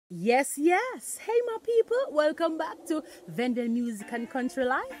Yes, yes. Hey, my people. Welcome back to Venvenmusic and Country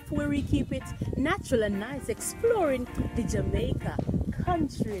Life, where we keep it natural and nice, exploring the Jamaica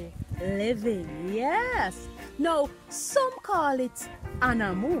country living. Yes. Now, some call it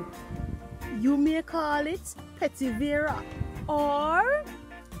anamu. You may call it petit vera or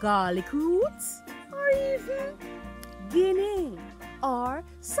garlic roots or even Guinea, or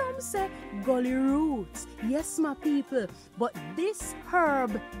some say gully roots. Yes, my people, but this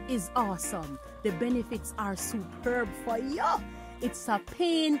herb is awesome. The benefits are superb for you. It's a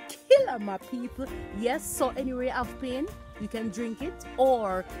painkiller, my people. Yes, so anywhere you have pain, you can drink it,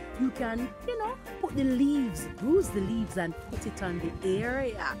 or you can, put the leaves, bruise the leaves and put it on the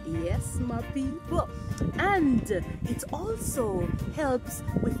area. Yes, my people. And it also helps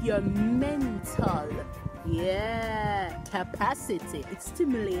with your mental capacity. It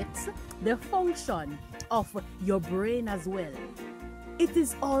stimulates the function of your brain as well. It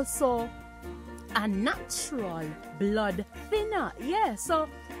is also a natural blood thinner. So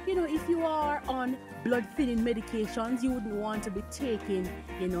if you are on blood thinning medications, you wouldn't want to be taking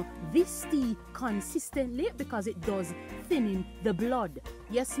this tea consistently, because it does thinning the blood.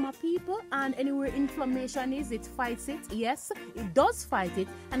 Yes, my people. And anywhere inflammation is, it fights it. Yes, it does fight it,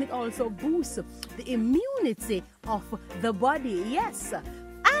 and it also boosts the immunity of the body. Yes,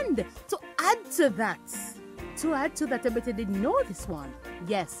 and to add to that, I bet you didn't know this one.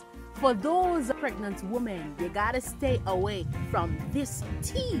 Yes, for those pregnant women, you gotta stay away from this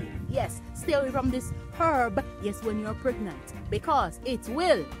tea. Yes, stay away from this herb. Yes, when you're pregnant, because it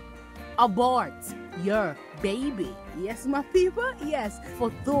will abort your baby. Yes, my people. Yes,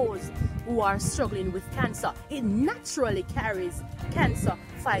 for those who are struggling with cancer, it naturally carries cancer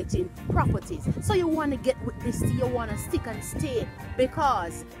fighting properties. So you want to get with this tea, you want to stick and stay,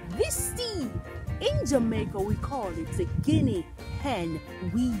 because this tea, in Jamaica, we call it the Guinea hen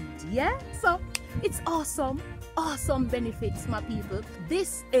weed. Yeah, so it's awesome benefits, my people.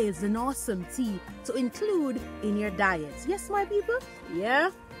 This is an awesome tea to include in your diet. Yes, my people. Yeah.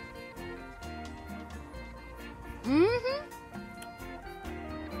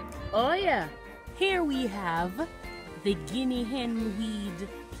 Oh yeah, here we have the Guinea hen weed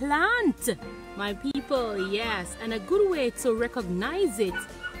plant, my people. Yes, and a good way to recognize it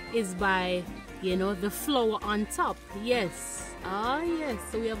is by the flower on top. Yes. Yes,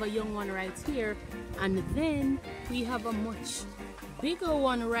 so we have a young one right here, and then we have a much bigger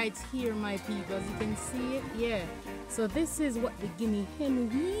one right here, my people, as you can see it. Yeah, so this is what the Guinea hen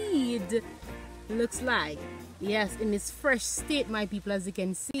weed looks like. Yes, in its fresh state, my people, as you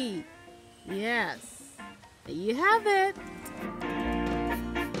can see. Yes, there you have it.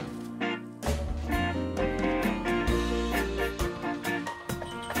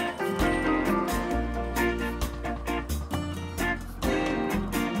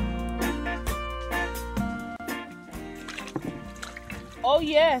 Oh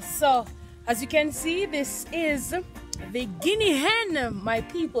yes, so as you can see, this is the Guinea hen, my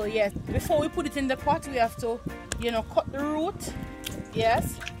people. Yes, before we put it in the pot, we have to cut the root.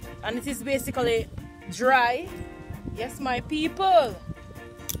 Yes, and it is basically dry. Yes, my people,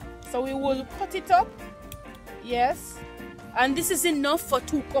 so we will cut it up. Yes, and this is enough for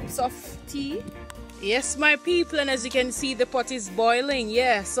 2 cups of tea. Yes, my people, and as you can see, the pot is boiling.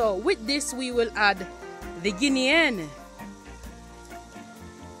 Yeah, so with this we will add the Guinea hen.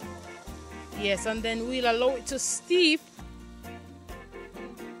 Yes, and then we'll allow it to steep.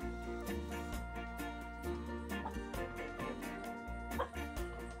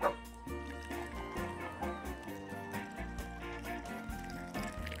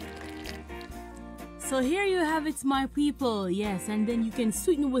 So here you have it, my people. Yes, and then you can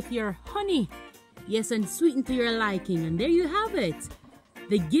sweeten with your honey. Yes, and sweeten to your liking. And there you have it,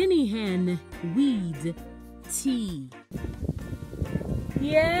 the Guinea hen weed tea.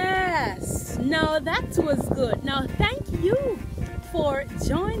 Yes, now that was good. Now thank you for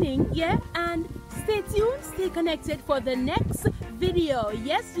joining. Yeah, and stay tuned, stay connected for the next video.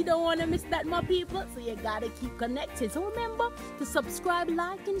 Yes, you don't want to miss that, my people, so you gotta keep connected. So remember to subscribe,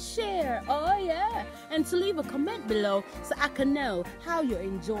 like, and share. Oh yeah, and to leave a comment below so I can know how you're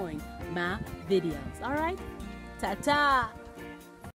enjoying my videos. All right, ta-ta.